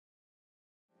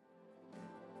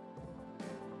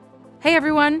Hey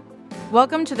everyone,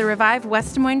 welcome to the Revive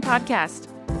West Des Moines podcast.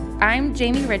 I'm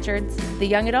Jamie Richards, the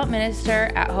young adult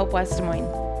minister at Hope West Des Moines.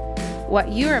 What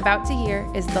you are about to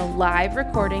hear is the live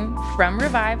recording from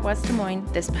Revive West Des Moines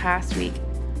this past week.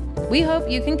 We hope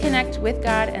you can connect with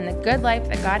God and the good life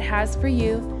that God has for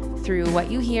you through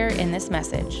what you hear in this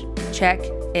message. Check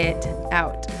it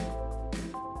out.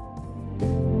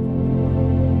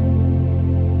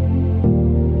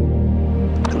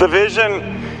 The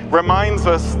vision reminds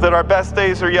us that our best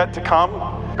days are yet to come.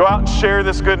 Go out and share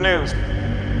this good news.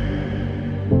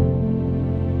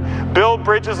 Build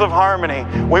bridges of harmony.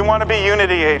 We want to be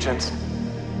unity agents.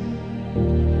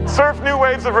 Surf new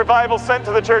waves of revival sent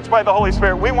to the church by the Holy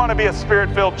Spirit. We want to be a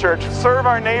Spirit-filled church. Serve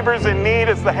our neighbors in need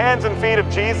as the hands and feet of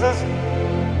Jesus.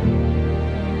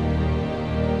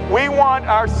 We want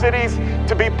our cities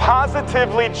to be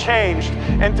positively changed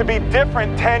and to be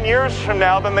different 10 years from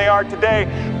now than they are today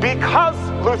because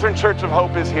Lutheran Church of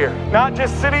Hope is here. Not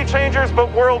just city changers, but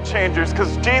world changers,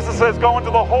 because Jesus says go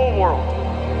into the whole world.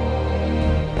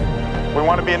 We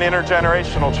want to be an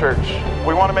intergenerational church.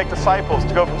 We want to make disciples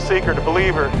to go from seeker to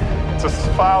believer, to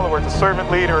follower, to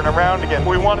servant leader, and around again.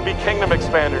 We want to be kingdom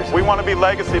expanders. We want to be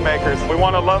legacy makers. We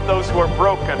want to love those who are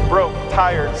broke,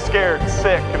 tired, scared,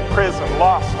 sick, in prison,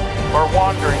 lost, or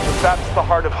wandering, because that's the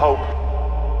heart of hope.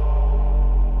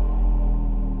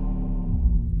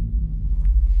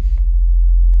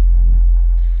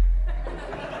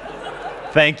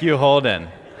 Thank you, Holden.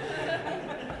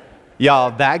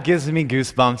 Y'all, that gives me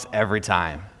goosebumps every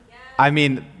time. I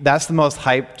mean, that's the most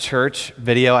hyped church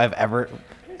video I've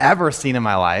ever seen in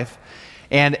my life.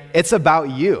 And it's about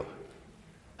you.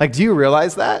 Like, do you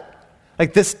realize that?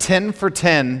 Like, this 10 for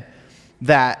 10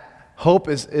 that Hope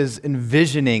is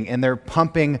envisioning, and they're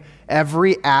pumping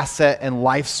every asset and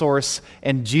life source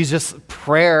and Jesus'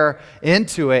 prayer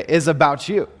into it, is about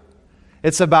you.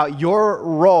 It's about your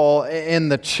role in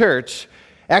the church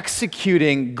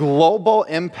executing global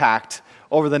impact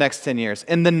over the next 10 years.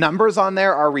 And the numbers on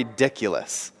there are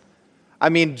ridiculous. I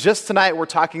mean, just tonight we're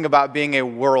talking about being a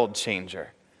world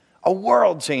changer. A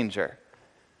world changer.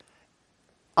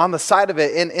 On the side of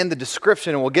it, in the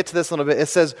description, and we'll get to this in a little bit, it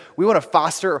says we want to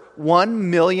foster 1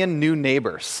 million new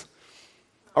neighbors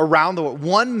around the world.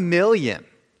 1 million.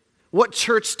 What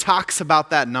church talks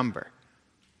about that number?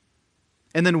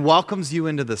 And then welcomes you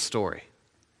into the story.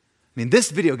 I mean,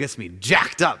 this video gets me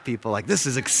jacked up, people. Like, this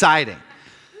is exciting.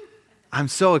 I'm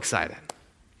so excited.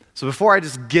 So before I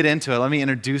just get into it, let me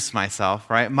introduce myself,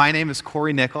 right? My name is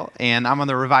Corey Nickel, and I'm on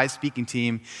the Revive speaking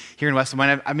team here in West Des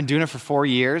Moines. I've been doing it for 4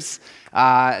 years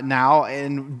now,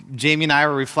 and Jamie and I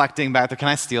were reflecting back there. Can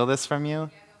I steal this from you?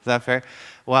 Is that fair?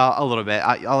 Well, a little bit.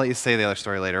 I'll let you say the other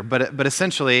story later. But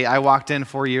essentially, I walked in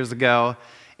 4 years ago,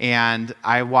 and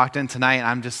I walked in tonight, and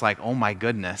I'm just like, oh my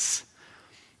goodness.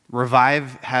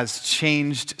 Revive has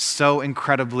changed so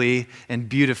incredibly and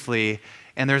beautifully,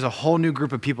 and there's a whole new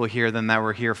group of people here than that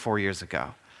were here 4 years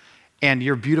ago. And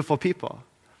you're beautiful people.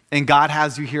 And God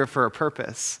has you here for a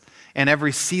purpose. And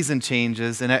every season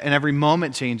changes, and every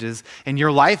moment changes, and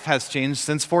your life has changed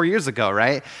since 4 years ago,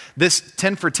 right? This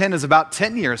 10 for 10 is about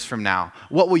 10 years from now.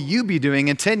 What will you be doing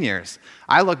in 10 years?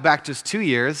 I look back just 2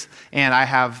 years, and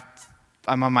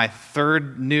I'm on my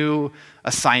third new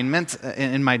assignment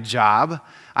in my job.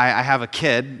 I have a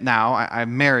kid now.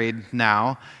 I'm married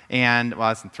now, and well,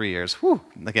 that's in 3 years. Whew.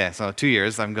 Okay, so 2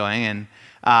 years I'm going,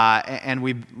 and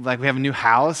we have a new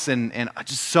house, and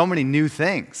just so many new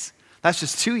things. That's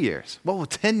just 2 years. What will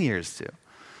 10 years do?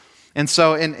 And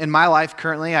so in my life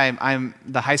currently, I'm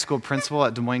the high school principal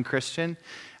at Des Moines Christian.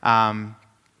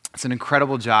 It's an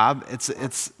incredible job.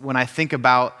 It's when I think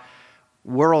about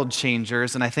world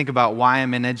changers and I think about why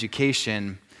I'm in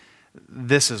education,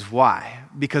 this is why.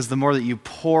 Because the more that you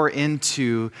pour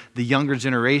into the younger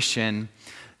generation,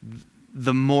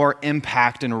 the more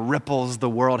impact and ripples the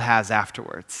world has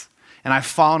afterwards. And I've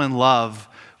fallen in love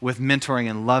with mentoring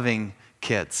and loving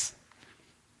kids,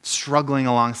 struggling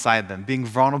alongside them, being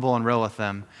vulnerable and real with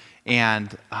them.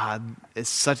 And it's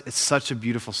such a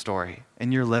beautiful story,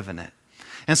 and you're living it.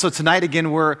 And so tonight,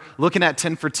 again, we're looking at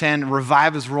 10 for 10.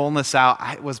 Revive is rolling this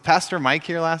out. Was Pastor Mike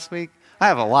here last week? I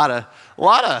have a lot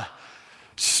of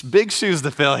big shoes to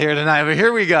fill here tonight, but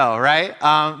here we go, right?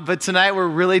 But tonight we're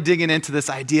really digging into this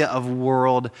idea of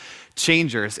world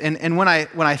changers. And when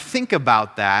I think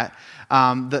about that,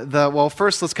 well,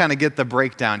 first let's kind of get the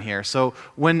breakdown here. So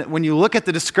when you look at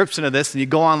the description of this and you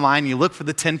go online, you look for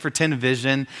the 10 for 10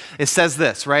 vision, it says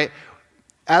this, right?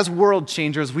 As world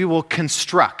changers, we will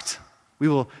construct We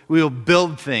will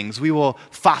build things. We will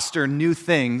foster new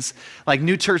things like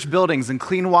new church buildings and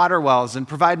clean water wells and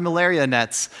provide malaria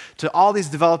nets to all these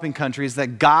developing countries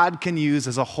that God can use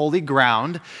as a holy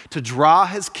ground to draw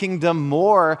his kingdom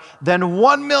more than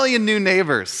 1 million new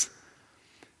neighbors.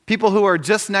 People who are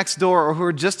just next door or who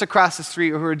are just across the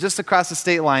street or who are just across the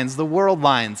state lines, the world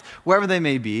lines, wherever they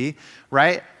may be,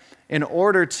 right? In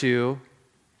order to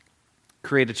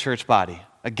create a church body,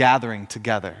 a gathering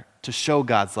together, to show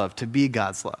God's love, to be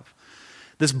God's love.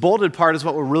 This bolded part is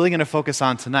what we're really going to focus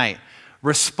on tonight.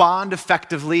 Respond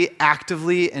effectively,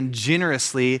 actively, and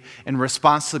generously in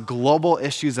response to global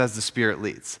issues as the Spirit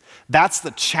leads. That's the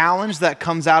challenge that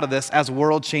comes out of this as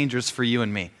world changers for you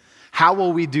and me. How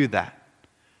will we do that?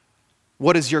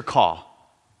 What is your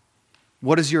call?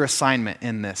 What is your assignment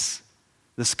in this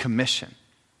commission?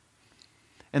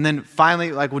 And then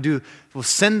finally, we'll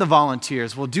send the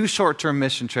volunteers, we'll do short-term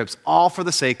mission trips, all for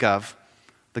the sake of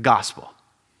the gospel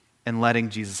and letting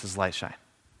Jesus' light shine.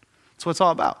 That's what it's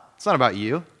all about. It's not about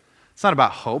you. It's not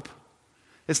about hope.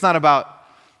 It's not about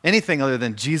anything other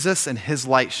than Jesus and his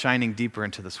light shining deeper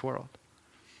into this world.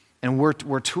 And we're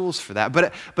tools for that.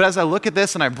 But as I look at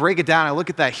this and I break it down, I look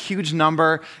at that huge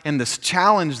number and this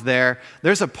challenge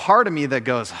there's a part of me that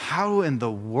goes, how in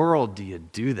the world do you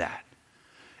do that?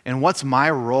 And what's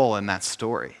my role in that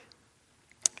story?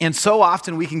 And so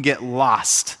often we can get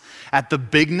lost at the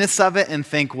bigness of it and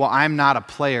think, well, I'm not a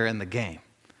player in the game.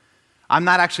 I'm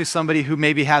not actually somebody who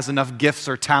maybe has enough gifts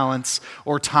or talents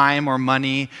or time or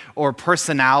money or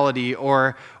personality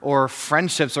or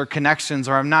friendships or connections,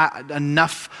 or I'm not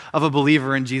enough of a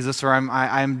believer in Jesus, or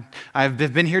I've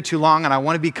been here too long and I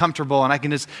want to be comfortable and I can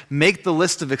just make the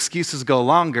list of excuses go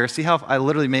longer. See how I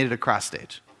literally made it across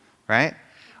stage, right?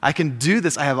 I can do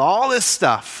this. I have all this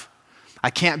stuff.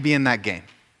 I can't be in that game.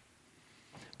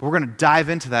 But we're going to dive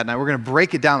into that now. We're going to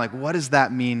break it down. Like, what does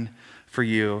that mean for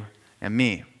you and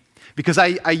me? Because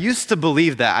I used to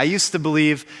believe that. I used to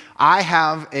believe I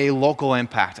have a local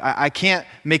impact. I can't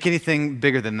make anything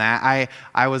bigger than that.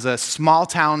 I was a small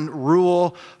town,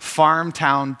 rural farm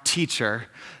town teacher,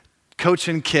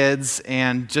 coaching kids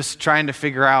and just trying to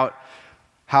figure out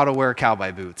how to wear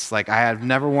cowboy boots. Like, I had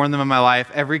never worn them in my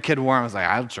life. Every kid wore them. I was like,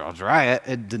 I'll try it.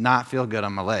 It did not feel good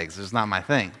on my legs. It's not my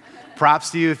thing.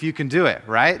 Props to you if you can do it,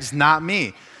 right? It's not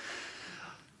me.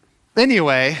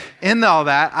 Anyway, in all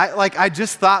that, I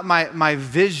just thought my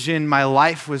vision, my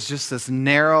life was just this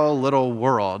narrow little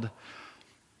world.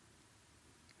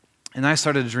 And I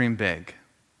started to dream big.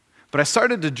 But I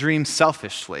started to dream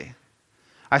selfishly.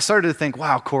 I started to think,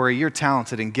 wow, Corey, you're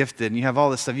talented and gifted and you have all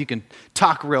this stuff. You can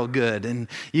talk real good and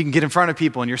you can get in front of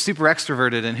people and you're super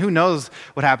extroverted and who knows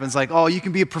what happens. Like, oh, you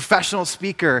can be a professional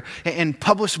speaker and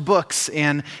publish books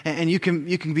and you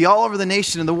can be all over the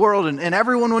nation and the world and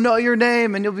everyone will know your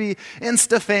name and you'll be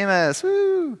Insta famous.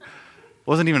 Woo!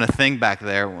 Wasn't even a thing back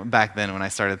then when I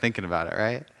started thinking about it,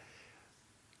 right?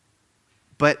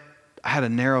 But I had a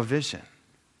narrow vision.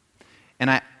 And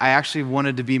I actually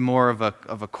wanted to be more of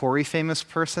a Corey famous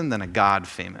person than a God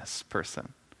famous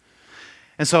person.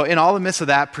 And so in all the midst of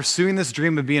that, pursuing this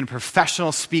dream of being a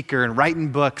professional speaker and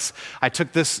writing books, I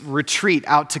took this retreat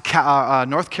out to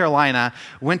North Carolina,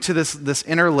 went to this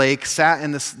inner lake, sat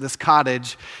in this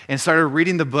cottage, and started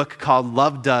reading the book called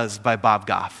Love Does by Bob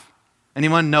Goff.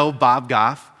 Anyone know Bob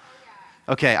Goff?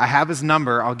 Okay, I have his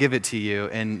number. I'll give it to you,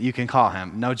 and you can call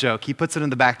him. No joke. He puts it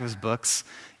in the back of his books.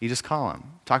 You just call him.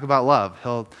 Talk about love.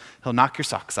 He'll knock your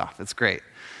socks off. It's great.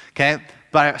 Okay?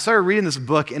 But I started reading this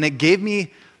book, and it gave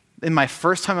me, in my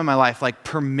first time in my life, like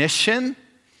permission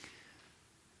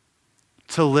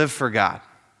to live for God.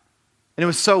 And it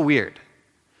was so weird.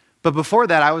 But before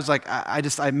that, I was like,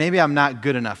 maybe I'm not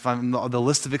good enough. I'm the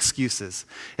list of excuses.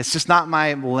 It's just not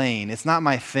my lane. It's not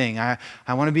my thing. I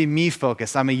want to be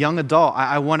me-focused. I'm a young adult.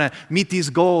 I want to meet these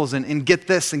goals and get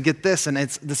this, and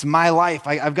this is my life.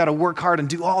 I've got to work hard and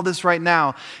do all this right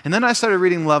now. And then I started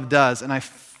reading Love Does, and I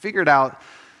figured out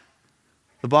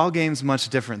the ball game's much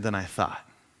different than I thought.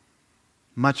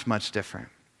 Much, much different.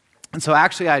 And so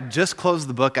actually, I just closed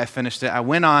the book. I finished it. I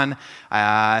went on,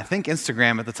 I think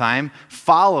Instagram at the time,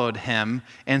 followed him,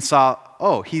 and saw,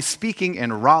 oh, he's speaking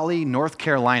in Raleigh, North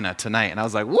Carolina tonight. And I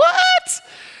was like, what?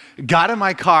 Got in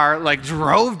my car,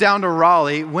 drove down to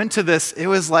Raleigh, went to this. It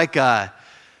was like a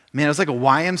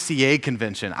YMCA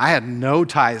convention. I had no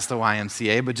ties to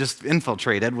YMCA, but just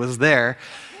infiltrated, was there.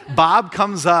 Bob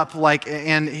comes up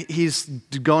and he's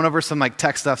going over some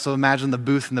tech stuff. So imagine the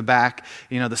booth in the back,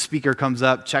 the speaker comes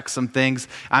up, checks some things.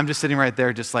 I'm just sitting right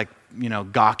there, just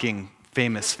gawking,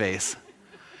 famous face.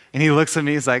 And he looks at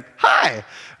me, he's like, hi,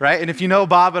 right? And if you know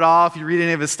Bob at all, if you read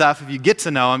any of his stuff, if you get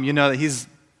to know him, you know that he's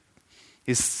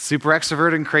He's super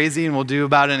extroverted and crazy and will do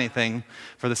about anything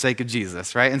for the sake of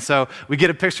Jesus, right? And so we get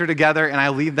a picture together, and I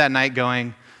leave that night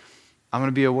going, I'm going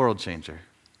to be a world changer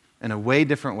in a way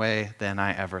different way than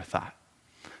I ever thought.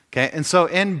 Okay, and so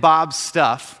in Bob's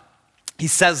stuff, he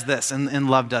says this, and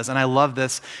Love does, and I love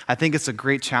this. I think it's a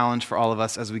great challenge for all of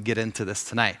us as we get into this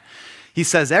tonight. He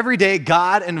says, every day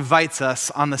God invites us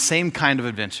on the same kind of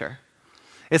adventure.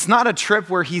 It's not a trip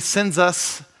where he sends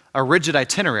us a rigid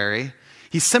itinerary.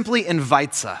 He simply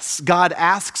invites us. God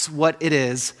asks what it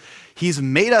is he's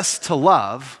made us to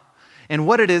love, and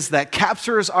what it is that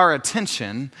captures our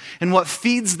attention, and what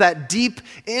feeds that deep,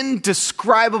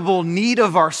 indescribable need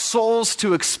of our souls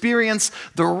to experience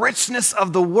the richness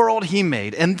of the world he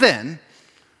made. And then,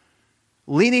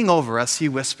 leaning over us, he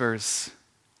whispers,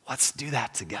 let's do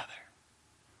that together.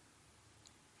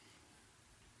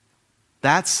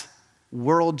 That's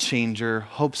World Changer,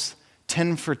 Hope's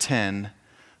 10 for 10,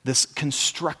 this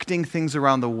constructing things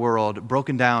around the world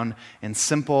broken down in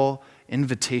simple,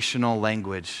 invitational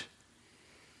language.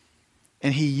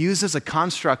 And he uses a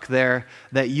construct there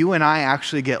that you and I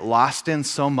actually get lost in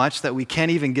so much that we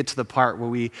can't even get to the part where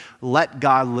we let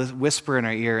God whisper in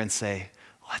our ear and say,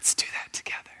 let's do that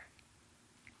together.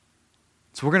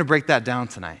 So we're going to break that down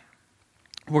tonight.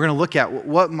 We're going to look at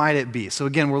what might it be. So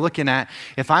again, we're looking at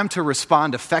if I'm to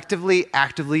respond effectively,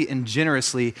 actively, and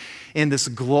generously in this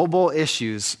global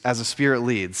issues as the Spirit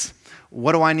leads,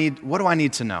 what do I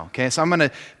need to know? Okay, so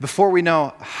before we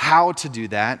know how to do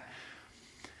that,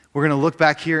 we're going to look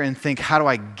back here and think, how do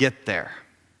I get there?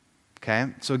 Okay,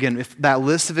 so again, if that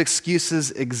list of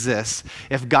excuses exists,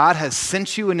 if God has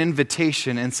sent you an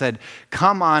invitation and said,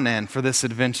 come on in for this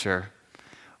adventure,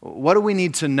 what do we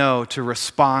need to know to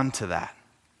respond to that?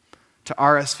 To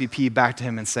RSVP back to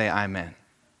him and say, I'm in.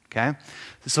 Okay,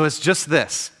 so it's just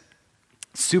this.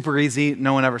 Super easy,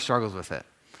 no one ever struggles with it.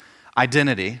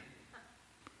 Identity,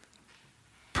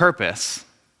 purpose,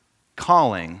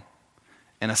 calling,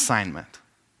 and assignment.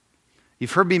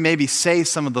 You've heard me maybe say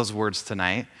some of those words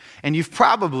tonight, and you've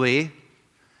probably,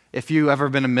 if you've ever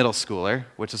been a middle schooler,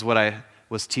 which is what I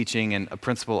was teaching and a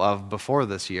principal of before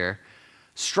this year,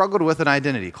 struggled with an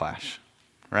identity clash,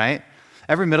 right?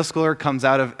 Every middle schooler comes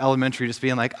out of elementary just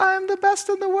being like, I'm the best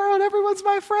in the world, everyone's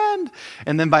my friend.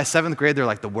 And then by 7th grade, they're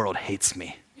like, the world hates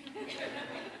me.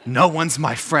 No one's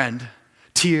my friend.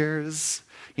 Tears,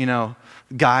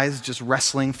 guys just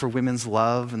wrestling for women's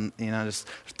love and, just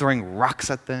throwing rocks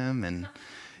at them. And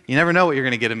you never know what you're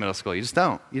going to get in middle school. You just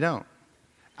don't. You don't.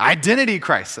 Identity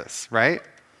crisis, right?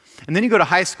 And then you go to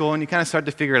high school and you kind of start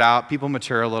to figure it out. People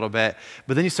mature a little bit.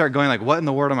 But then you start going like, what in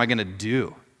the world am I going to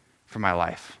do for my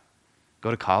life?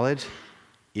 Go to college?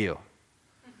 Ew.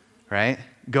 Right?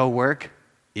 Go work?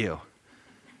 Ew.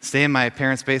 Stay in my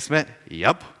parents' basement?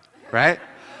 Yup. Right?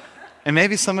 And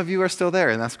maybe some of you are still there,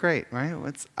 and that's great, right?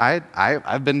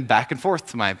 I've been back and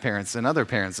forth to my parents and other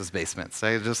parents' basements.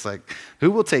 I just like, who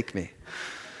will take me?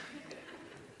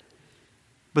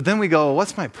 But then we go,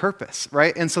 what's my purpose,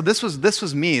 right? And so this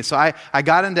was me. So I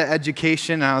got into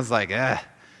education, and I was like,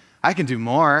 I can do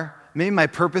more. Maybe my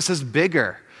purpose is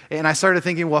bigger. And I started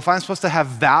thinking, well, if I'm supposed to have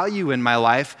value in my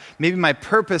life, maybe my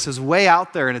purpose is way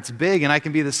out there, and it's big, and I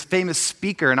can be this famous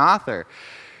speaker and author.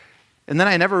 And then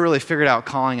I never really figured out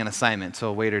calling an assignment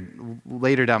until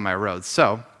later down my road.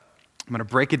 So I'm going to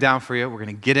break it down for you. We're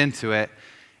going to get into it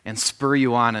and spur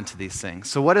you on into these things.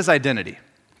 So what is identity?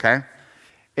 Okay?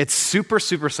 It's super,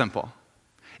 super simple.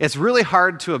 It's really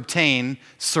hard to obtain,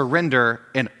 surrender,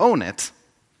 and own it.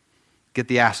 Get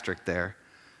the asterisk there.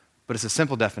 But it's a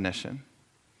simple definition.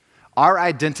 Our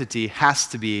identity has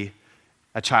to be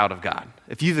a child of God.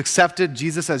 If you've accepted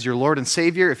Jesus as your Lord and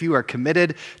Savior, if you are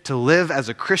committed to live as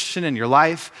a Christian in your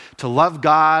life, to love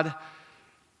God,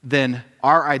 then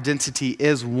our identity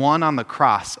is one on the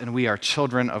cross, and we are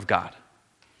children of God.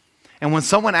 And when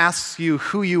someone asks you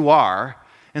who you are,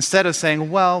 instead of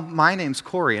saying, well, my name's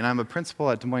Corey, and I'm a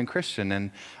principal at Des Moines Christian,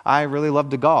 and I really love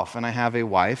to golf, and I have a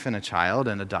wife and a child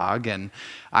and a dog, and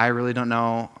I really don't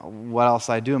know what else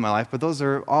I do in my life, but those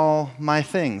are all my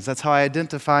things. That's how I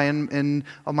identify in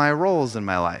my roles in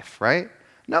my life, right?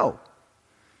 No.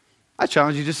 I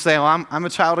challenge you just to say, well, I'm a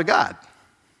child of God.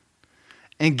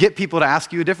 And get people to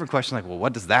ask you a different question, like, well,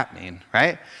 what does that mean,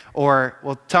 right? Or,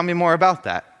 well, tell me more about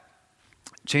that.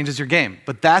 Changes your game.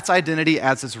 But that's identity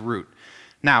as its root.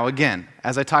 Now, again,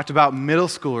 as I talked about, middle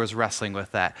schoolers wrestling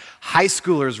with that, high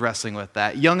schoolers wrestling with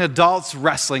that, young adults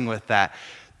wrestling with that,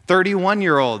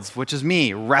 31-year-olds, which is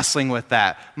me, wrestling with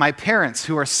that, my parents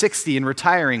who are 60 and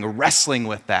retiring, wrestling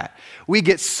with that. We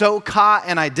get so caught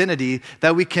in identity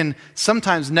that we can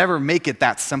sometimes never make it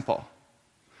that simple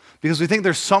because we think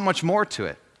there's so much more to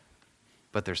it,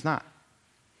 but there's not.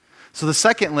 So the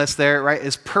second list there, right,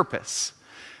 is purpose.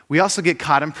 We also get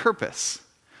caught in purpose.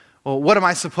 Well, what am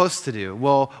I supposed to do?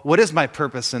 Well, what is my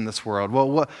purpose in this world?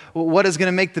 Well, what is going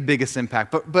to make the biggest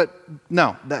impact? But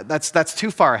no, that's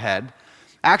too far ahead.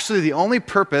 Actually, the only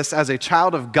purpose as a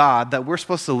child of God that we're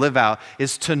supposed to live out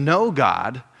is to know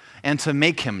God and to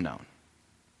make him known.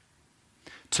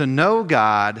 To know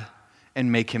God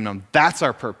and make him known. That's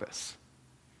our purpose.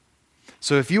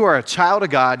 So if you are a child of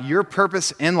God, your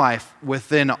purpose in life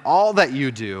within all that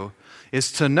you do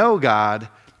is to know God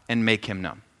and make him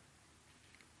known.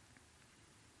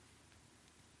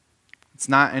 It's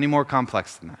not any more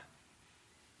complex than that.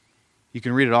 You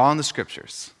can read it all in the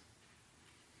scriptures.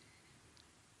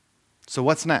 So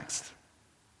what's next?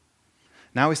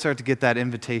 Now we start to get that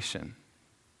invitation.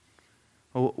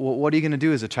 Well, what are you going to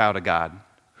do as a child of God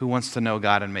who wants to know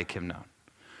God and make him known?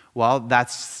 Well,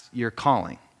 that's your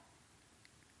calling.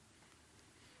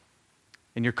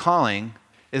 And your calling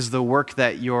is the work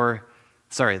your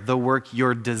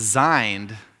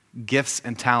designed gifts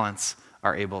and talents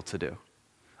are able to do.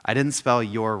 I didn't spell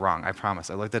your wrong, I promise.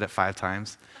 I looked at it 5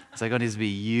 times. It's like, it needs to be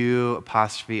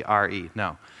U''re.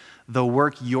 No. The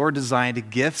work your designed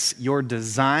gifts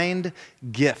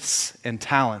and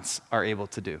talents are able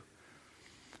to do.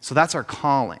 So that's our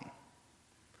calling.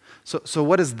 So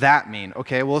what does that mean?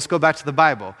 Okay, well, let's go back to the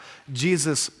Bible.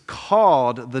 Jesus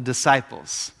called the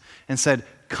disciples and said,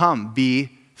 come,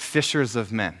 be fishers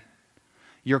of men.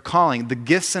 Your calling, the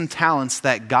gifts and talents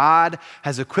that God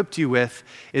has equipped you with,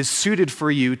 is suited for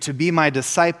you to be my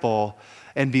disciple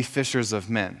and be fishers of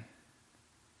men.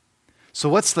 So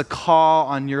what's the call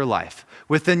on your life?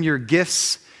 Within your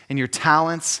gifts and your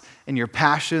talents and your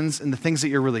passions and the things that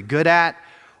you're really good at,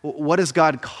 what is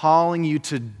God calling you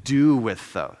to do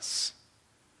with those?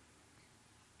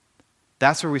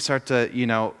 That's where we start to,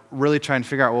 really try and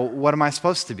figure out, well, what am I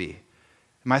supposed to be?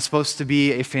 Am I supposed to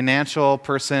be a financial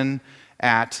person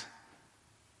at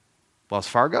Wells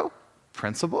Fargo?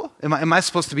 Principal? Am I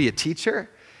supposed to be a teacher?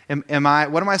 What am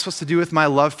I supposed to do with my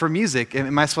love for music?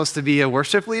 Am I supposed to be a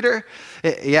worship leader?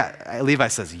 Yeah, Levi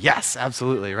says, yes,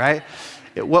 absolutely, right?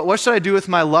 What should I do with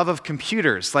my love of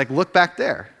computers? Like, look back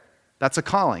there. That's a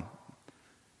calling.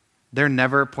 They're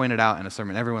never pointed out in a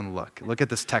sermon. Everyone look at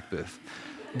this tech booth.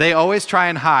 They always try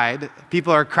and hide.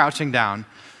 People are crouching down.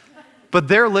 But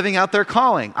they're living out their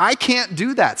calling. I can't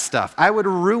do that stuff. I would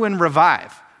ruin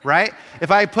Revive, right?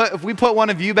 If we put one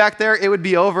of you back there, it would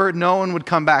be over. No one would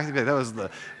come back. That was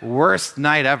the worst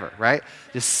night ever, right?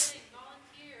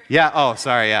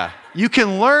 Yeah. You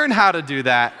can learn how to do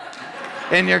that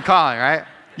in your calling, right?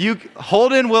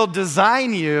 Holden will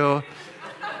design you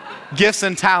gifts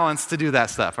and talents to do that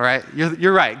stuff, all right?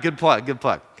 You're right. Good plug.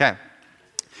 Okay.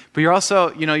 But you're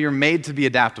also, you're made to be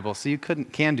adaptable, so you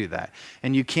can do that.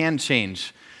 And you can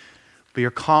change. But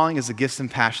your calling is the gifts and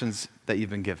passions that you've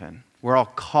been given. We're all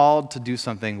called to do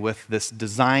something with this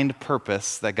designed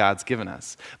purpose that God's given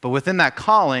us. But within that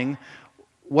calling,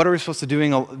 what are we supposed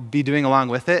to be doing along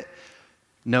with it?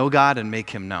 Know God and make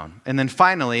him known. And then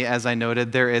finally, as I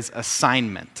noted, there is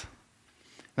assignment.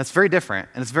 That's very different,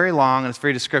 and it's very long, and it's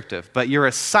very descriptive. But your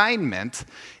assignment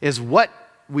is what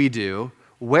we do,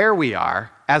 where we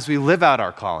are, as we live out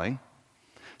our calling.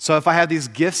 So if I have these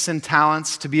gifts and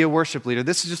talents to be a worship leader,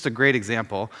 this is just a great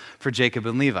example for Jacob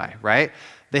and Levi, right?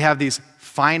 They have these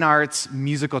fine arts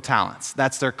musical talents.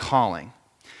 That's their calling.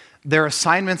 Their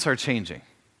assignments are changing.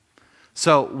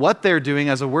 So what they're doing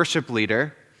as a worship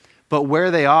leader, but where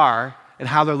they are and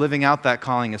how they're living out that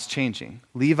calling is changing.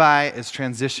 Levi is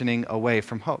transitioning away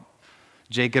from hope.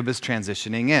 Jacob is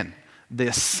transitioning in. The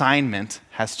assignment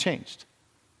has changed.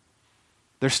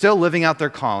 They're still living out their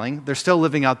calling, they're still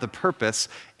living out the purpose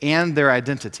and their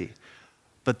identity,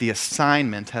 but the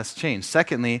assignment has changed.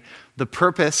 Secondly, the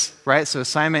purpose, right? So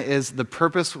assignment is the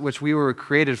purpose which we were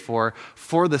created for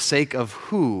the sake of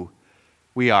who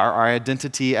we are, our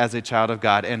identity as a child of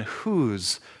God, and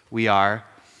whose we are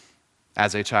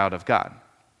as a child of God.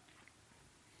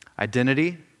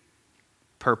 Identity,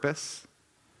 purpose,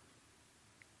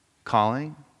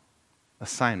 calling,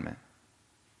 assignment.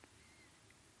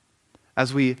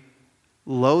 As we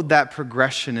load that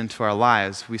progression into our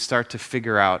lives, we start to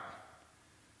figure out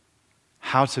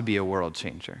how to be a world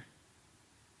changer.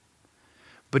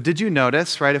 But did you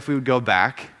notice, right, if we would go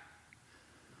back,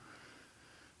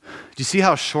 do you see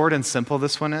how short and simple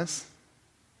this one is?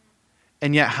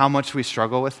 And yet how much we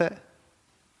struggle with it?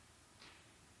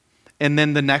 And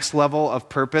then the next level of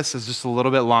purpose is just a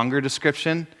little bit longer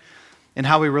description. And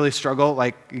how we really struggle,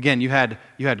 like, again, you had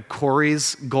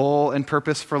Corey's goal and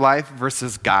purpose for life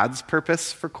versus God's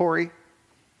purpose for Corey.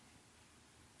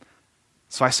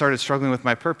 So I started struggling with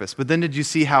my purpose. But then did you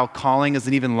see how calling is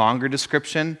an even longer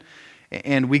description?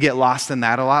 And we get lost in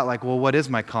that a lot. Like, well, what is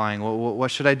my calling? Well,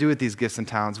 what should I do with these gifts and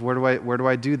talents? Where do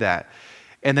I do that?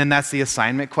 And then that's the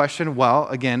assignment question. Well,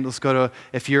 again, let's go to,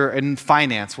 if you're in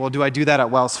finance, well, do I do that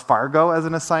at Wells Fargo as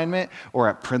an assignment, or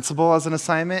at Principal as an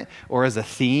assignment, or as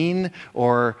Athene,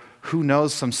 or who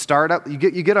knows, some startup? You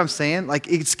get what I'm saying? Like,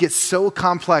 it gets so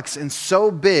complex and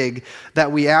so big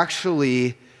that we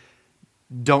actually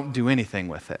don't do anything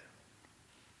with it.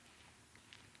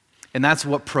 And that's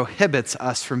what prohibits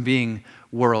us from being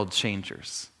world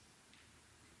changers.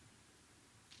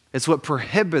 It's what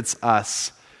prohibits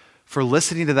us for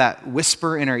listening to that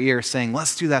whisper in our ear saying,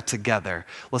 let's do that together.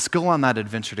 Let's go on that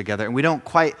adventure together. And we don't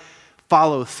quite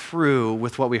follow through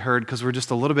with what we heard because we're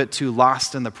just a little bit too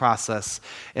lost in the process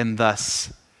and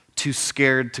thus too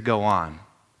scared to go on.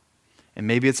 And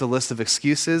maybe it's a list of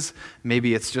excuses.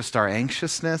 Maybe it's just our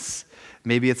anxiousness.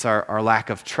 Maybe it's our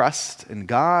lack of trust in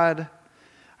God.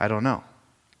 I don't know.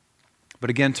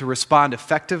 But again, to respond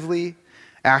effectively,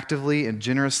 actively, and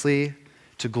generously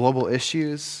to global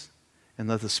issues, and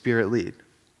let the Spirit lead.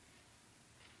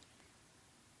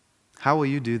 How will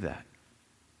you do that?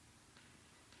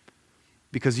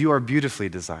 Because you are beautifully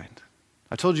designed.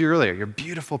 I told you earlier, you're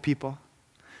beautiful people.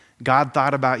 God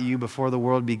thought about you before the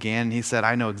world began, and he said,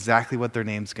 I know exactly what their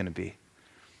name's going to be.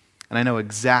 And I know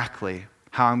exactly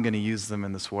how I'm going to use them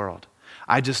in this world.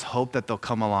 I just hope that they'll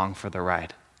come along for the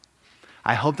ride.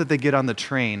 I hope that they get on the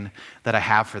train that I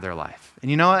have for their life.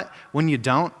 And you know what? When you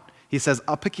don't, he says,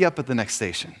 I'll pick you up at the next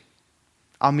station.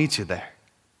 I'll meet you there.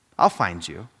 I'll find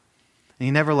you. And he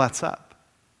never lets up.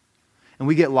 And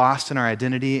we get lost in our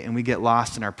identity, and we get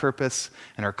lost in our purpose,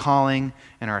 and our calling,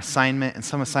 and our assignment, and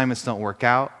some assignments don't work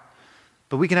out.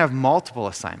 But we can have multiple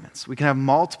assignments. We can have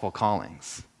multiple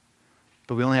callings.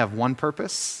 But we only have one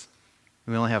purpose,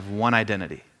 and we only have one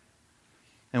identity.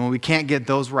 And when we can't get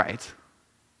those right,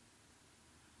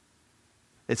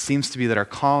 it seems to be that our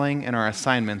calling and our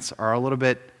assignments are a little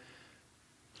bit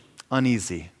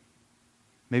uneasy.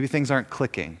 Maybe things aren't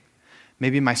clicking.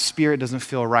 Maybe my spirit doesn't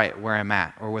feel right where I'm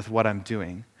at or with what I'm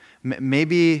doing.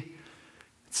 Maybe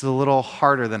it's a little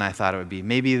harder than I thought it would be.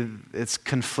 Maybe it's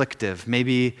conflictive.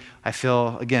 Maybe I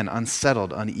feel, again,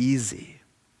 unsettled, uneasy.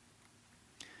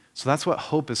 So that's what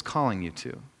hope is calling you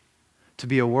to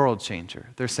be a world changer.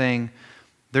 They're saying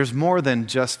there's more than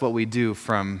just what we do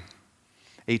from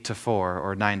 8 to 4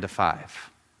 or 9 to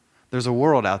 5. There's a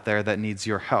world out there that needs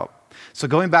your help. So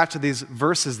going back to these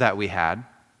verses that we had,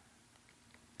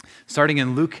 starting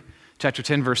in Luke chapter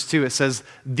 10, verse 2, it says,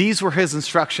 these were his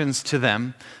instructions to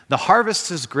them. The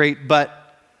harvest is great,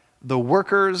 but the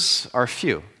workers are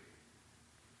few.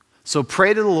 So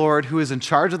pray to the Lord who is in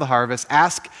charge of the harvest.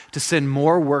 Ask to send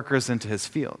more workers into his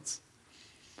fields.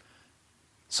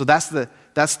 So that's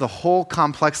the whole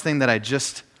complex thing that I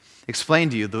just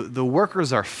explained to you. The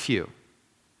workers are few.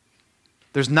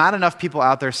 There's not enough people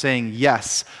out there saying,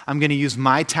 yes, I'm going to use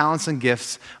my talents and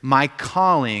gifts, my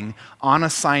calling on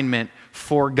assignment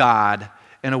for God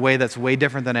in a way that's way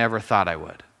different than I ever thought I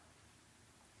would.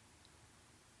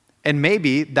 And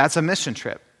maybe that's a mission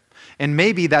trip. And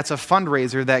maybe that's a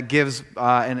fundraiser that gives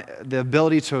the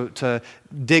ability to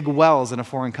dig wells in a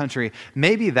foreign country.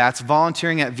 Maybe that's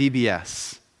volunteering at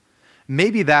VBS.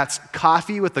 Maybe that's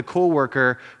coffee with a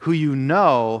coworker who you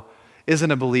know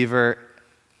isn't a believer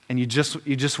and you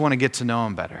just want to get to know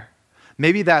him better.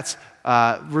 Maybe that's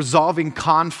resolving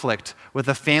conflict with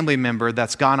a family member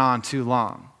that's gone on too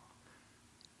long.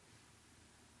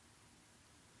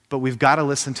 But we've got to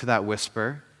listen to that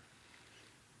whisper.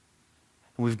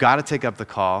 And we've got to take up the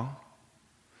call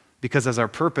because as our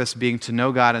purpose being to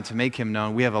know God and to make him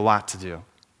known, we have a lot to do.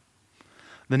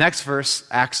 The next verse,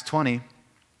 Acts 20,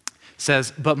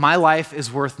 says, but my life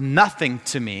is worth nothing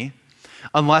to me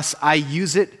unless I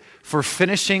use it for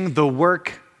finishing the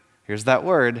work, here's that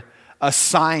word,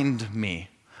 assigned me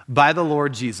by the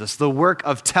Lord Jesus, the work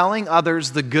of telling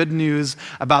others the good news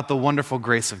about the wonderful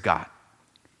grace of God.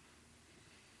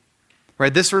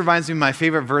 Right, this reminds me of my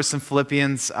favorite verse in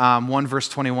Philippians 1 verse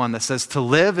 21 that says, to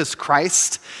live is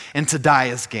Christ and to die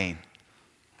is gain.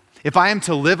 If I am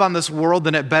to live on this world,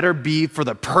 then it better be for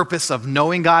the purpose of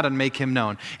knowing God and make him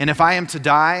known. And if I am to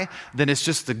die, then it's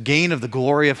just the gain of the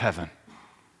glory of heaven.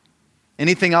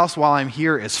 Anything else while I'm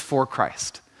here is for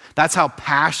Christ. That's how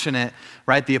passionate,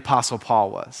 right, the Apostle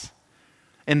Paul was.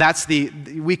 And that's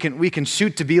we can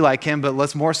shoot to be like him, but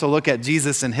let's more so look at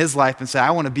Jesus and his life and say,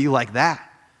 I want to be like that.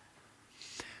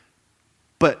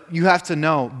 But you have to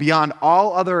know, beyond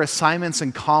all other assignments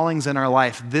and callings in our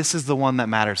life, this is the one that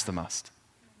matters the most.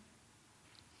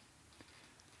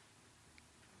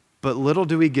 But little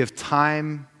do we give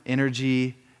time,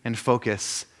 energy, and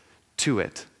focus to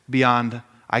it beyond,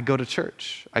 I go to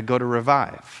church, I go to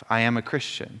Revive, I am a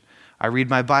Christian, I read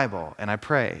my Bible and I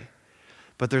pray.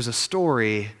 But there's a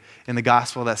story in the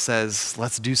gospel that says,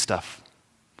 let's do stuff.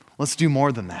 Let's do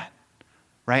more than that,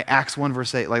 right? Acts 1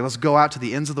 verse 8, like let's go out to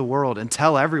the ends of the world and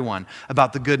tell everyone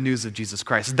about the good news of Jesus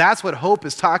Christ. That's what Hope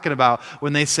is talking about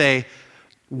when they say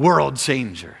world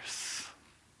changers.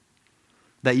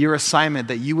 That your assignment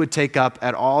that you would take up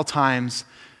at all times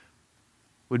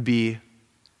would be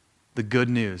the good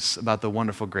news about the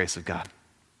wonderful grace of God.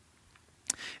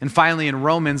 And finally, in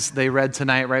Romans, they read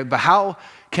tonight, right? But how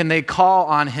can they call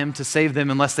on him to save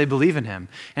them unless they believe in him?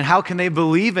 And how can they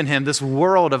believe in him, this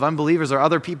world of unbelievers or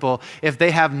other people, if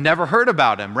they have never heard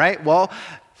about him, right? Well,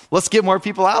 let's get more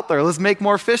people out there. Let's make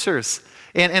more fishers.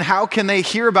 And how can they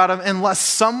hear about him unless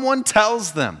someone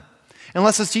tells them?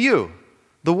 Unless it's you,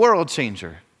 the world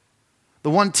changer, the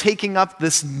one taking up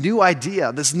this new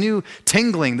idea, this new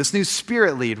tingling, this new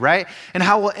spirit lead, right? And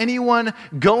how will anyone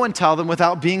go and tell them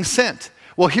without being sent?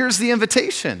 Well, here's the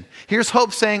invitation. Here's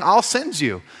Hope saying, I'll send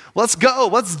you. Let's go.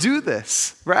 Let's do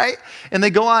this, right? And they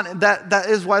go on. That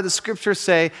is why the scriptures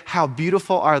say, how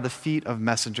beautiful are the feet of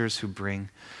messengers who bring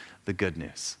the good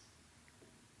news.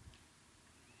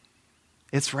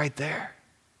 It's right there.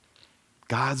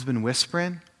 God's been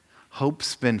whispering.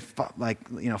 Hope's been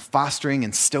fostering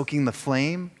and stoking the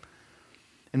flame.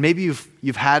 And maybe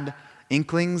you've had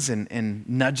inklings and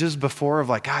nudges before of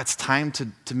like, it's time to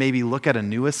maybe look at a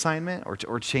new assignment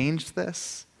or change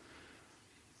this.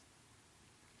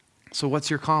 So what's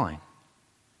your calling?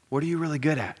 What are you really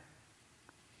good at?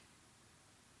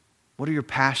 What are your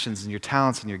passions and your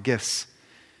talents and your gifts?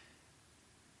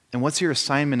 And what's your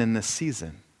assignment in this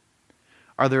season?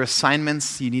 Are there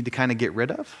assignments you need to kind of get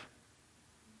rid of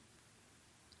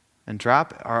and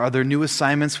drop? Are there new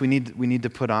assignments we need to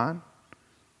put on?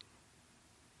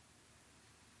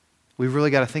 We've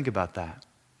really got to think about that.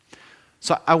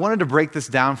 So I wanted to break this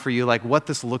down for you, like what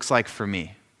this looks like for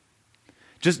me.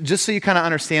 Just so you kind of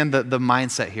understand the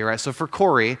mindset here, right? So for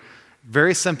Corey,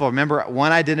 very simple. Remember,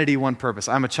 one identity, one purpose.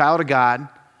 I'm a child of God.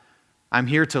 I'm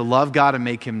here to love God and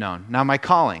make him known. Now my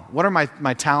calling. What are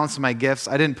my talents and my gifts?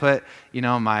 I didn't put,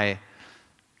 my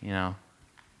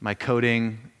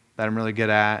coding that I'm really good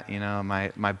at,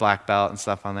 my black belt and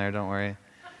stuff on there, don't worry.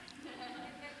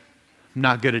 I'm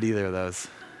not good at either of those.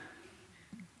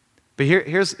 But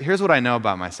here's what I know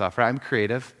about myself, right? I'm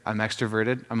creative, I'm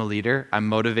extroverted, I'm a leader, I'm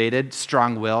motivated,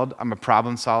 strong-willed, I'm a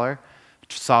problem solver.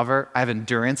 I have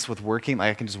endurance with working,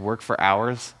 like I can just work for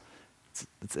hours.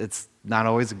 It's not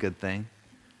always a good thing.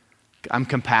 I'm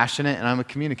compassionate and I'm a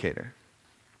communicator.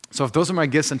 So if those are my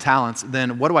gifts and talents,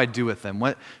 then what do I do with them?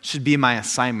 What should be my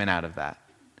assignment out of that?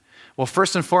 Well,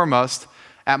 first and foremost,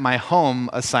 at my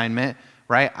home assignment,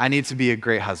 right, I need to be a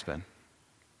great husband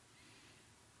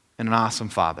and an awesome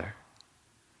father.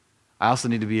 I also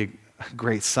need to be a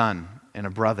great son and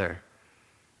a brother,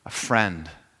 a friend,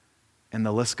 and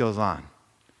the list goes on.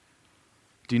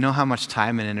 Do you know how much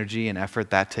time and energy and effort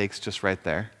that takes just right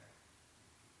there?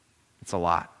 It's a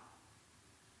lot.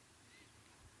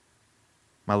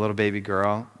 My little baby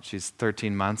girl, she's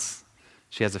 13 months.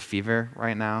 She has a fever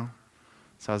right now.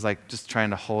 So I was like just trying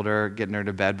to hold her, getting her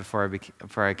to bed before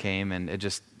I came, and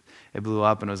it blew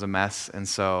up and it was a mess. And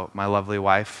so my lovely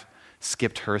wife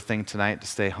skipped her thing tonight to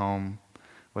stay home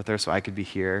with her so I could be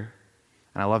here.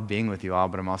 And I love being with you all,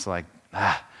 but I'm also like,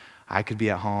 I could be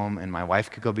at home and my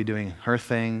wife could go be doing her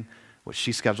thing, which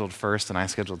she scheduled first and I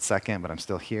scheduled second, but I'm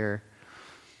still here.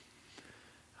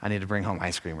 I need to bring home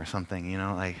ice cream or something,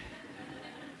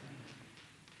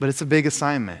 But it's a big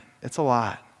assignment. It's a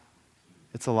lot.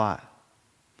 It's a lot.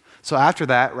 So after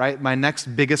that, right, my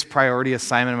next biggest priority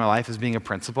assignment in my life is being a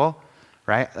principal,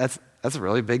 right? That's a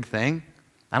really big thing.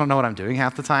 I don't know what I'm doing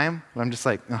half the time, but I'm just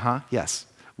like, yes,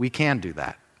 we can do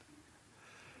that.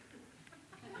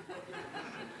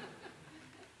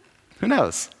 Who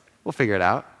knows? We'll figure it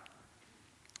out.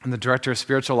 I'm the director of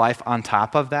spiritual life on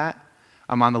top of that.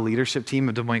 I'm on the leadership team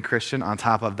of Des Moines Christian on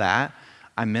top of that.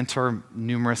 I mentor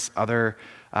numerous other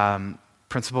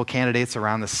principal candidates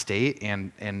around the state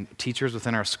and teachers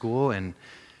within our school. And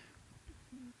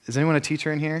is anyone a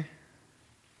teacher in here?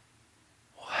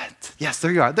 What? Yes,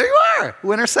 there you are. There you are.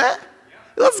 Winner set? Yeah.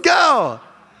 Let's go.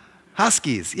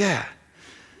 Huskies, yeah.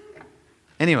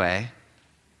 Anyway,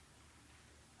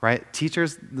 right?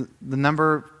 Teachers, the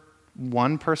number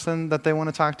one person that they want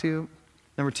to talk to,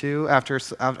 number two,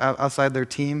 outside their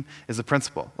team is the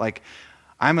principal. Like,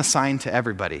 I'm assigned to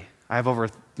everybody. I have over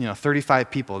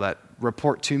 35 people that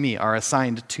report to me, are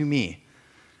assigned to me.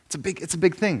 It's a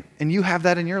big thing, and you have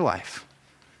that in your life.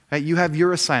 Right? You have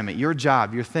your assignment, your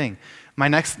job, your thing. My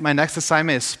next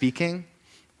assignment is speaking.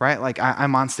 right? Like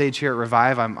I'm on stage here at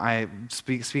Revive. I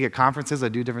speak at conferences. I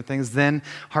do different things. Then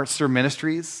Heart Stir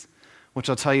Ministries, which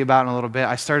I'll tell you about in a little bit.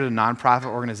 I started a nonprofit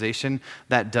organization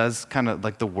that does kind of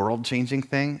like the world-changing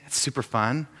thing. It's super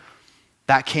fun.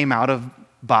 That came out of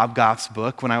Bob Goff's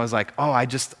book when I was like, oh, I'm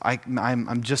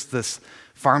just this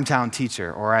farmtown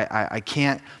teacher, or I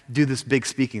can't do this big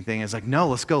speaking thing. It's like, no,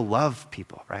 let's go love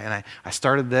people, right? And I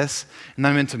started this, and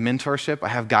then I'm into mentorship. I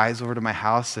have guys over to my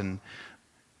house, and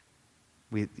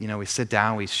we sit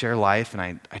down, we share life, and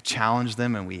I challenge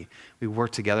them, and we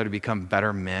work together to become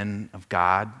better men of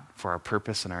God for our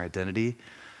purpose and our identity.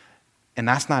 And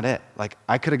that's not it. Like,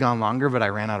 I could have gone longer, but I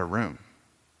ran out of room.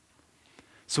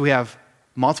 So we have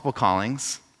multiple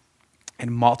callings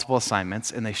and multiple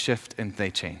assignments, and they shift and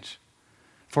they change.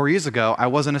 4 years ago, I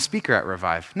wasn't a speaker at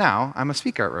Revive. Now, I'm a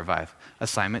speaker at Revive.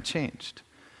 Assignment changed.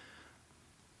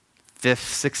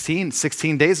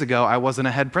 16 days ago, I wasn't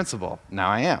a head principal. Now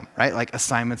I am, right? Like,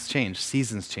 assignments change,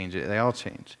 seasons change, they all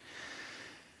change.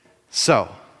 So,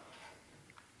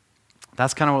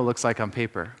 that's kind of what it looks like on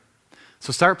paper.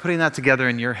 So start putting that together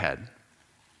in your head.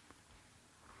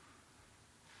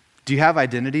 Do you have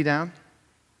identity down?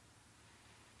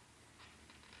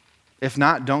 If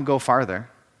not, don't go farther.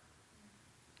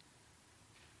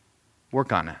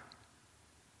 Work on it.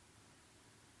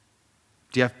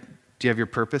 Do you have your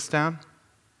purpose down?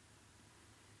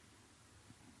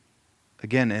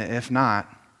 Again, if not,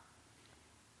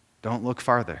 don't look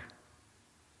farther.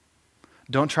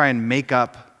 Don't try and make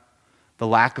up the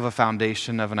lack of a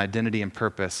foundation of an identity and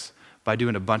purpose by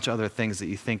doing a bunch of other things that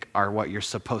you think are what you're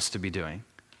supposed to be doing.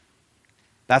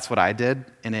 That's what I did,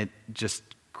 and it just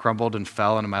crumbled and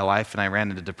fell into my life, and I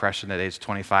ran into depression at age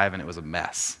 25, and it was a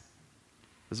mess.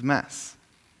 It was a mess.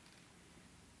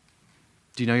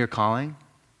 Do you know your calling?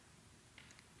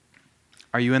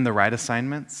 Are you in the right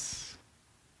assignments?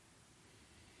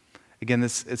 Again,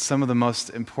 it's some of the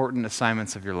most important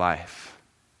assignments of your life.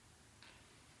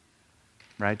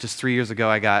 Right? Just 3 years ago,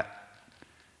 I got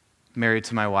married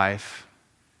to my wife.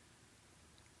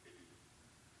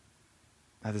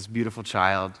 I have this beautiful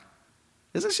child.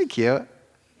 Isn't she cute?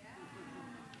 Yeah.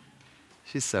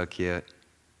 She's so cute.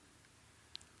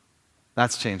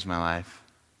 That's changed my life.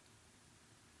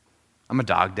 I'm a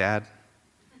dog dad.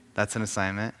 That's an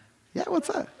assignment. Yeah, what's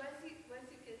up? What's your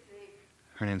kid's name?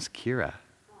 Her name's Kira. Aww.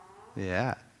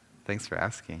 Yeah, thanks for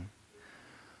asking.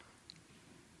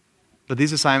 But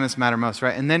these assignments matter most,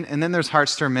 right? And then there's Heart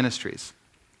Stir Ministries.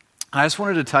 I just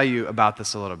wanted to tell you about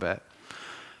this a little bit.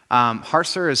 Heart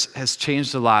Stir has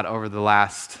changed a lot over the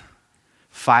last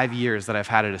 5 years that I've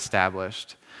had it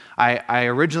established. I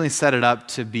originally set it up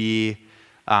to be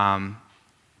a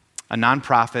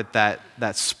nonprofit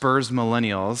that spurs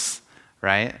millennials,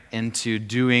 right, into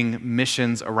doing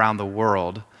missions around the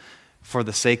world for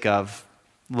the sake of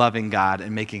loving God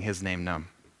and making His name known.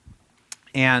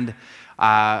 And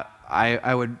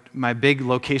my big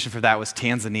location for that was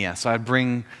Tanzania. So I'd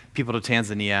bring people to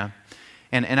Tanzania.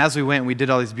 And as we went, we did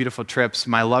all these beautiful trips.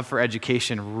 My love for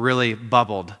education really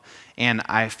bubbled. And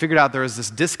I figured out there was this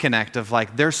disconnect of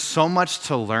like, there's so much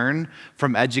to learn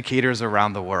from educators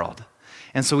around the world.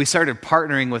 And so we started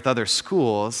partnering with other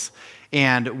schools,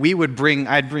 and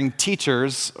I'd bring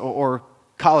teachers or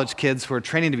college kids who are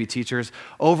training to be teachers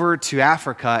over to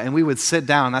Africa, and we would sit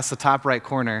down, that's the top right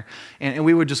corner, and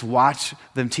we would just watch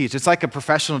them teach. It's like a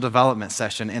professional development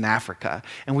session in Africa,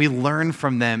 and we learn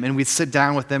from them, and we'd sit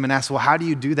down with them and ask, well, how do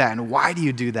you do that, and why do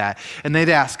you do that? And they'd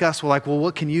ask us, well,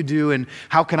 what can you do, and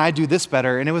how can I do this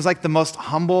better? And it was like the most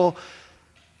humble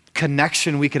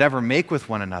connection we could ever make with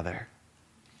one another,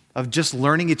 of just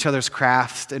learning each other's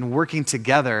crafts and working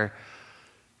together.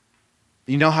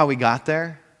 You know how we got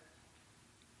there?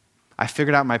 I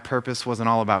figured out my purpose wasn't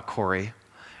all about Corey,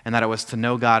 and that it was to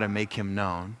know God and make Him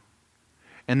known.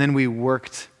 And then we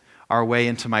worked our way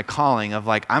into my calling of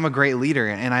like, I'm a great leader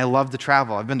and I love to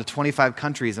travel. I've been to 25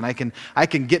 countries, and I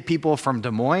can get people from Des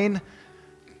Moines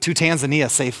to Tanzania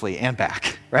safely and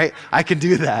back, right? I can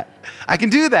do that.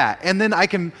 And then I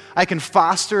can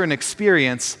foster an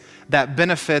experience that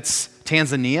benefits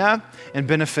Tanzania and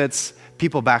benefits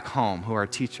people back home who are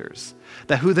teachers,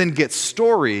 who then get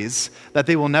stories that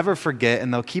they will never forget,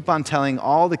 and they'll keep on telling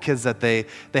all the kids that they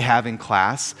have in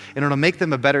class, and it'll make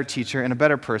them a better teacher and a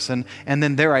better person, and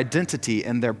then their identity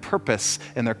and their purpose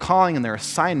and their calling and their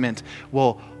assignment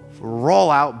will roll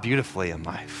out beautifully in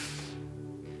life.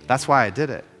 That's why I did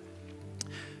it.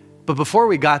 But before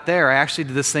we got there, I actually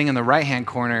did this thing in the right-hand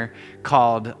corner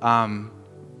called,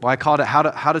 I called it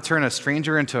how to turn a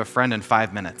stranger into a friend in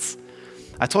 5 minutes.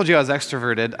 I told you I was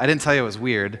extroverted. I didn't tell you it was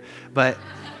weird, but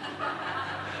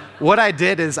what I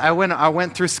did is I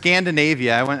went through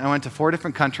Scandinavia. I went to 4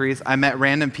 different countries. I met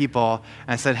random people,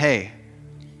 and I said, hey,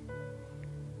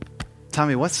 tell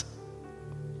me, what's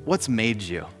made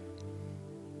you?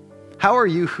 How are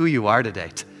you who you are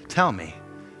today? Tell me,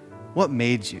 what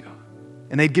made you?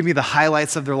 And they'd give me the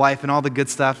highlights of their life and all the good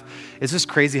stuff. It's just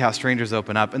crazy how strangers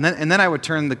open up. And then I would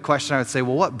turn the question, I would say,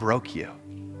 well, what broke you?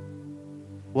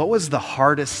 What was the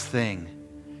hardest thing?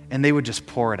 And they would just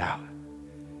pour it out.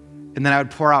 And then I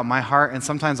would pour out my heart, and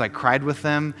sometimes I cried with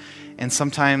them, and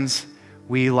sometimes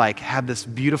we had this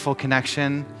beautiful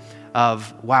connection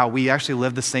of, wow, we actually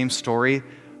live the same story,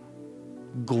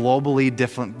 globally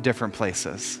different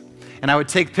places. And I would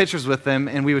take pictures with them,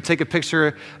 and we would take a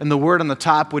picture, and the word on the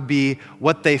top would be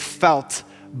what they felt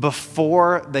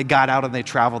before they got out and they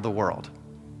traveled the world.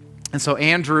 And so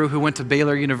Andrew, who went to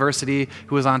Baylor University,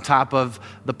 who was on top of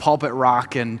the Pulpit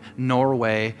Rock in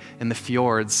Norway in the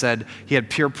fjords, said he had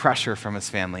peer pressure from his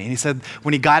family. And he said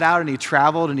when he got out and he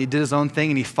traveled and he did his own thing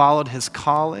and he followed his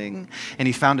calling and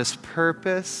he found his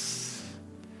purpose,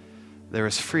 there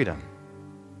was freedom.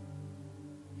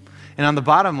 And on the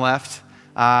bottom left,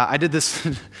 I did this,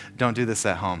 don't do this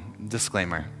at home,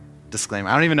 disclaimer.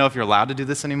 I don't even know if you're allowed to do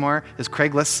this anymore. Is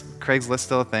Craigslist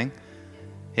still a thing?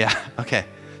 Yeah, okay.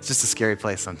 It's just a scary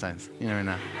place sometimes. You never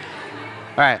know.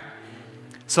 All right.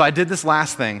 So I did this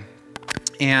last thing,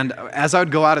 and as I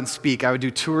would go out and speak, I would do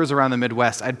tours around the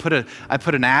Midwest. I put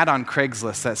an ad on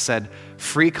Craigslist that said,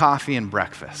 free coffee and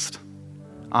breakfast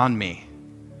on me.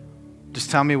 Just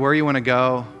tell me where you want to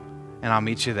go, and I'll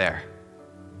meet you there.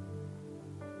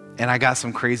 And I got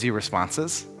some crazy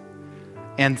responses.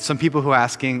 And some people who were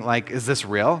asking, is this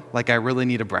real? I really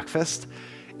need a breakfast?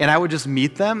 And I would just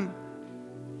meet them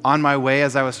on my way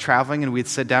as I was traveling, and we'd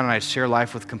sit down and I'd share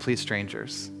life with complete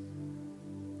strangers.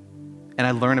 And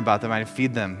I'd learn about them, I'd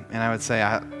feed them, and I would say,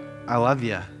 I love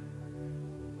you.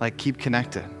 Keep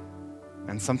connected.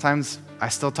 And sometimes I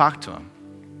still talk to them.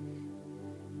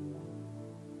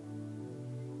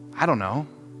 I don't know.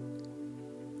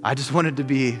 I just wanted to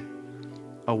be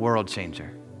a world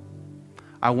changer.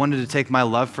 I wanted to take my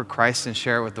love for Christ and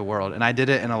share it with the world. And I did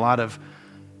it in a lot of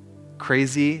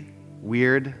crazy,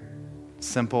 weird,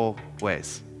 simple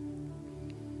ways.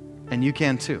 And you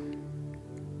can too.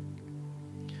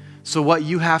 So what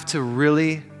you have to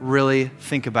really, really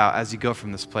think about as you go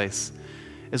from this place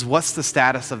is, what's the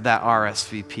status of that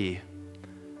RSVP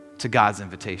to God's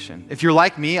invitation? If you're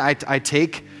like me, I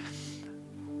take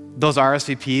those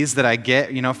RSVPs that I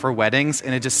get, for weddings,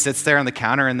 and it just sits there on the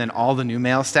counter, and then all the new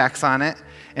mail stacks on it.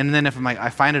 And then if I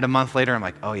find it a month later, I'm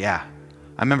like, oh yeah,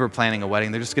 I remember planning a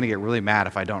wedding. They're just going to get really mad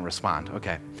if I don't respond.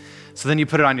 Okay. So then you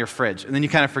put it on your fridge, and then you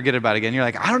kind of forget about it again. You're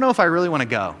like, I don't know if I really want to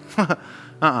go.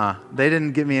 They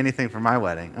didn't give me anything for my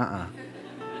wedding.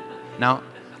 No,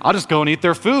 I'll just go and eat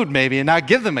their food maybe and not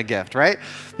give them a gift, right?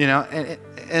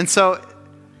 And so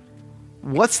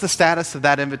what's the status of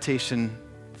that invitation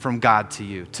from God to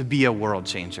you to be a world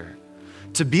changer,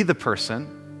 to be the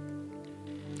person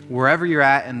wherever you're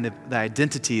at, and the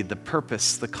identity, the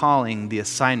purpose, the calling, the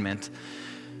assignment,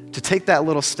 to take that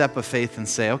little step of faith and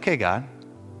say, okay, God,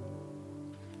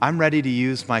 I'm ready to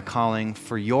use my calling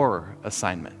for your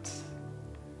assignment.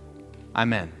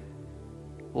 I'm in.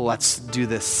 Let's do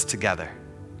this together.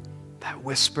 That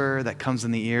whisper that comes in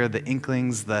the ear, the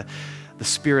inklings, the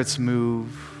Spirit's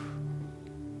move.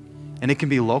 And it can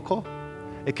be local.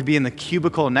 It could be in the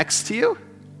cubicle next to you.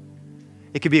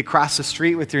 It could be across the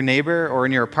street with your neighbor or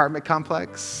in your apartment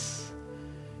complex.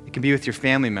 It can be with your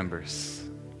family members.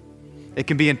 It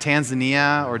can be in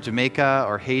Tanzania or Jamaica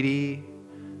or Haiti.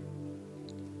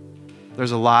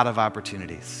 There's a lot of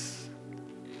opportunities.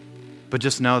 But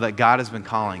just know that God has been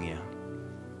calling you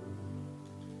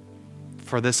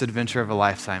for this adventure of a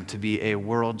lifetime to be a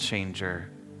world changer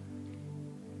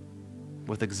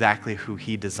with exactly who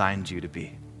He designed you to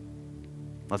be.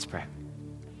 Let's pray.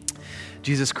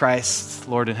 Jesus Christ,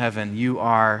 Lord in heaven, you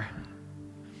are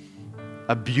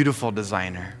a beautiful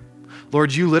designer.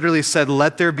 Lord, you literally said,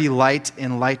 let there be light,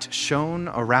 and light shone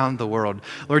around the world.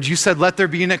 Lord, you said, let there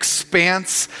be an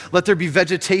expanse, let there be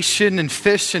vegetation and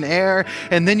fish and air.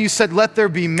 And then you said, let there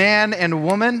be man and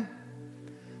woman,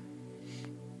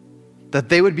 that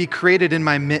they would be created in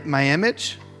my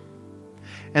image,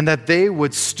 and that they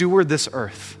would steward this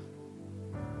earth.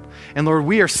 And Lord,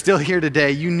 we are still here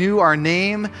today. You knew our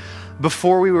name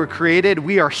before we were created.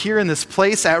 We are here in this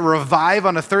place at Revive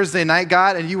on a Thursday night,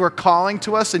 God, and you are calling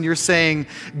to us and you're saying,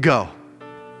 go.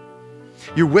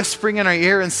 You're whispering in our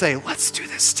ear and say, let's do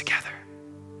this together.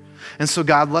 And so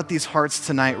God, let these hearts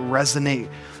tonight resonate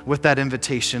with that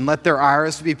invitation. Let their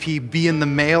RSVP be in the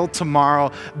mail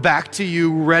tomorrow, back to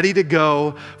you, ready to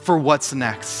go for what's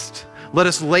next. Let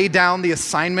us lay down the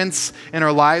assignments in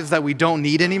our lives that we don't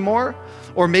need anymore,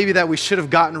 or maybe that we should have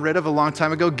gotten rid of a long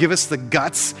time ago. Give us the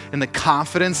guts and the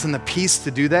confidence and the peace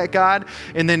to do that, God.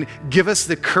 And then give us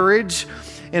the courage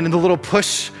and the little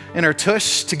push in our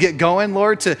tush to get going,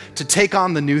 Lord, to take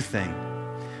on the new thing.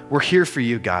 We're here for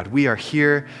you, God. We are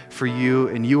here for you,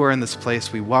 and you are in this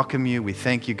place. We welcome you. We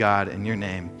thank you, God, in your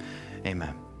name.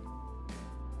 Amen.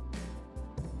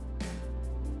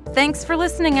 Thanks for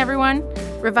listening, everyone.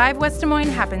 Revive West Des Moines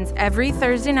happens every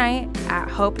Thursday night at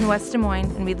Hope in West Des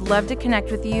Moines, and we'd love to connect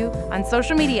with you on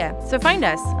social media. So find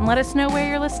us and let us know where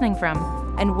you're listening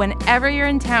from. And whenever you're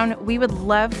in town, we would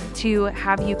love to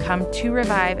have you come to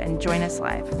Revive and join us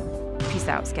live. Peace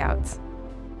out, Scouts.